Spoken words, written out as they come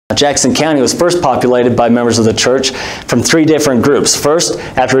Jackson County was first populated by members of the church from 3 different groups. First,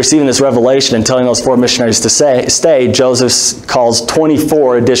 after receiving this revelation and telling those 4 missionaries to stay, Joseph calls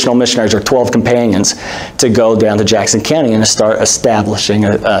 24 additional missionaries, or 12 companions, to go down to Jackson County and to start establishing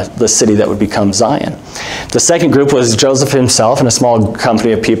the city that would become Zion. The second group was Joseph himself and a small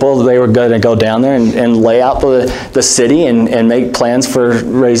company of people. They were going to go down there and lay out the city and make plans for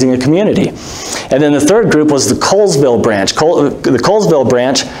raising a community. And then the third group was the Colesville branch. The Colesville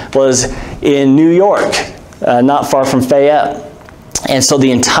branch was in New York, not far from Fayette. And so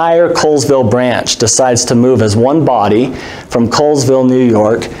the entire Colesville branch decides to move as one body from Colesville, New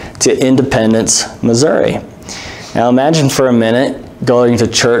York to Independence, Missouri. Now imagine for a minute going to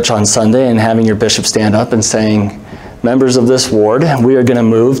church on Sunday and having your bishop stand up and saying, members of this ward, we are going to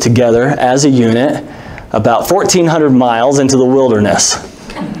move together as a unit about 1,400 miles into the wilderness.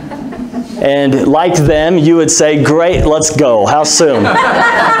 And like them, you would say, great, let's go. How soon?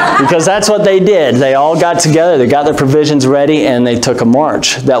 Because that's what they did. They all got together, they got their provisions ready, and they took a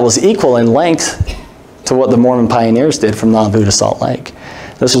march that was equal in length to what the Mormon pioneers did from Nauvoo to Salt Lake.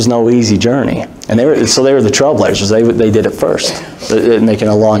 This was no easy journey. And they were the trailblazers. They did it first, making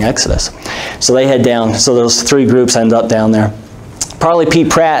a long exodus. So they head down. So those 3 groups end up down there. Probably Pete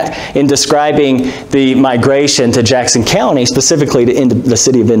Pratt, in describing the migration to Jackson County, specifically to the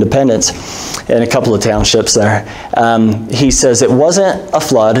city of Independence and a couple of townships there, he says it wasn't a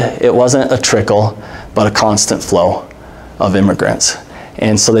flood, it wasn't a trickle, but a constant flow of immigrants.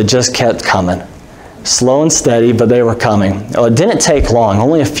 And so they just kept coming. Slow and steady, but they were coming. Well, it didn't take long,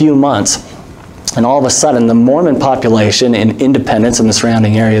 only a few months. And all of a sudden, the Mormon population in Independence and the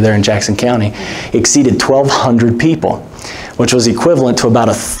surrounding area there in Jackson County exceeded 1,200 people, which was equivalent to about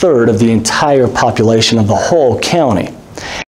 1/3 of the entire population of the whole county.